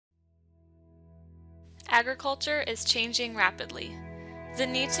Agriculture is changing rapidly. The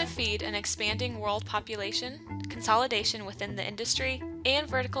need to feed an expanding world population, consolidation within the industry, and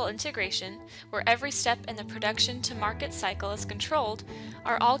vertical integration, where every step in the production to market cycle is controlled,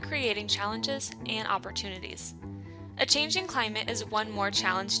 are all creating challenges and opportunities. A changing climate is one more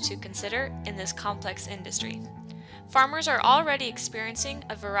challenge to consider in this complex industry. Farmers are already experiencing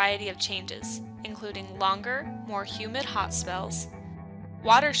a variety of changes, including longer, more humid hot spells,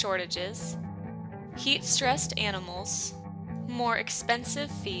 water shortages, heat-stressed animals, more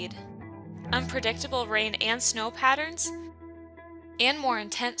expensive feed, unpredictable rain and snow patterns, and more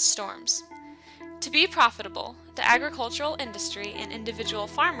intense storms. To be profitable, the agricultural industry and individual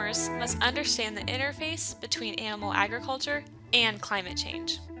farmers must understand the interface between animal agriculture and climate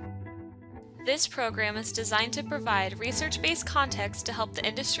change. This program is designed to provide research-based context to help the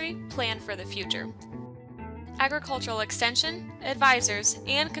industry plan for the future. Agricultural extension, advisors,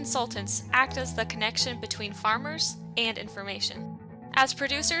 and consultants act as the connection between farmers and information. As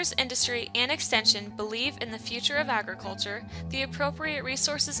producers, industry, and extension believe in the future of agriculture, the appropriate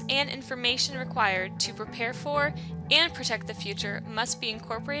resources and information required to prepare for and protect the future must be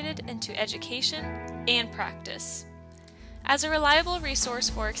incorporated into education and practice. As a reliable resource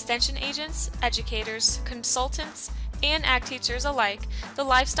for extension agents, educators, consultants, and ag teachers alike, the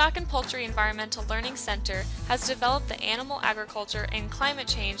Livestock and Poultry Environmental Learning Center has developed the Animal Agriculture and Climate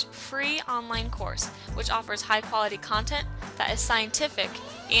Change free online course, which offers high-quality content that is scientific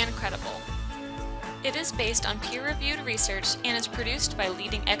and credible. It is based on peer-reviewed research and is produced by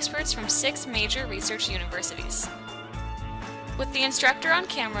leading experts from 6 major research universities. With the instructor on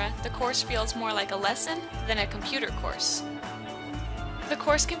camera, the course feels more like a lesson than a computer course. The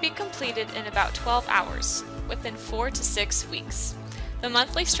course can be completed in about 12 hours, within 4 to 6 weeks. The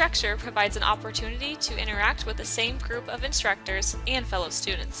monthly structure provides an opportunity to interact with the same group of instructors and fellow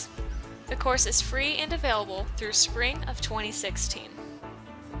students. The course is free and available through spring of 2016.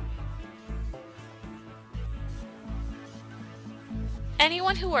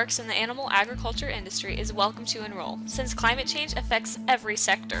 Anyone who works in the animal agriculture industry is welcome to enroll, since climate change affects every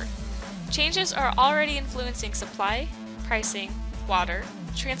sector. Changes are already influencing supply, pricing, water,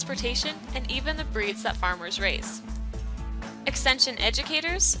 transportation, and even the breeds that farmers raise. Extension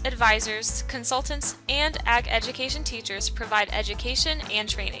educators, advisors, consultants, and ag education teachers provide education and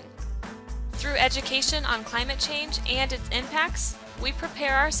training. Through education on climate change and its impacts, we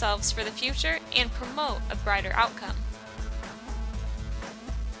prepare ourselves for the future and promote a brighter outcome.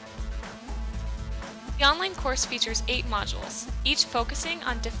 The online course features 8 modules, each focusing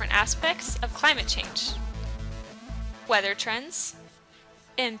on different aspects of climate change: weather trends,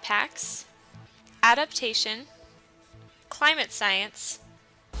 impacts, adaptation, climate science,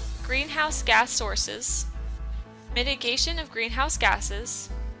 greenhouse gas sources, mitigation of greenhouse gases,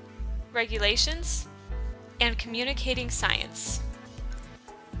 regulations, and communicating science.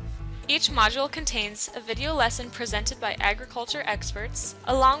 Each module contains a video lesson presented by agriculture experts,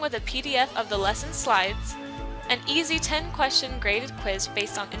 along with a PDF of the lesson slides, an easy 10-question graded quiz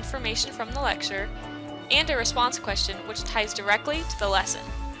based on information from the lecture, and a response question which ties directly to the lesson.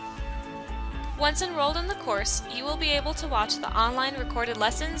 Once enrolled in the course, you will be able to watch the online recorded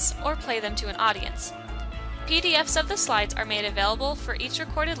lessons or play them to an audience. PDFs of the slides are made available for each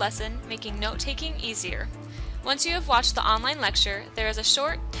recorded lesson, making note-taking easier. Once you have watched the online lecture, there is a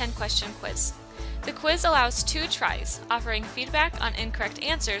short 10-question quiz. The quiz allows 2 tries, offering feedback on incorrect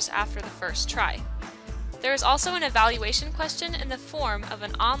answers after the first try. There is also an evaluation question in the form of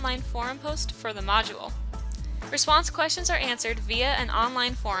an online forum post for the module. Response questions are answered via an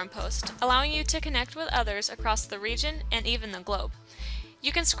online forum post, allowing you to connect with others across the region and even the globe.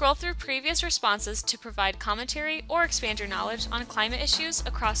 You can scroll through previous responses to provide commentary or expand your knowledge on climate issues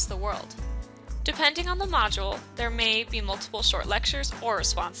across the world. Depending on the module, there may be multiple short lectures or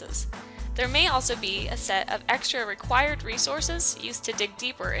responses. There may also be a set of extra required resources used to dig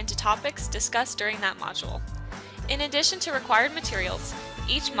deeper into topics discussed during that module. In addition to required materials,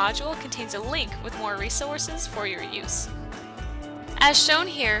 each module contains a link with more resources for your use. As shown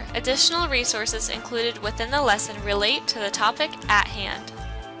here, additional resources included within the lesson relate to the topic at hand.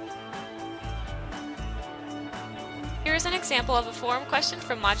 Here is an example of a forum question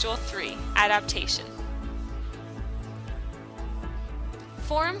from Module 3, Adaptation.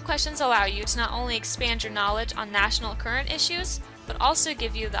 Forum questions allow you to not only expand your knowledge on national current issues, but also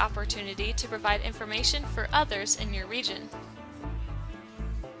give you the opportunity to provide information for others in your region.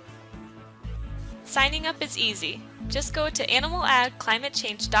 Signing up is easy. Just go to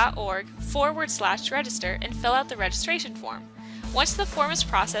animalagclimatechange.org/register and fill out the registration form. Once the form is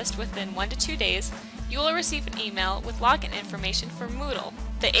processed within 1 to 2 days, you will receive an email with login information for Moodle,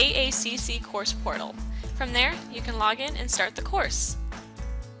 the AACC course portal. From there, you can log in and start the course.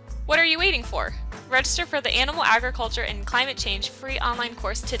 What are you waiting for? Register for the Animal Agriculture and Climate Change free online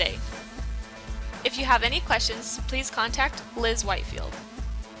course today. If you have any questions, please contact Liz Whitefield.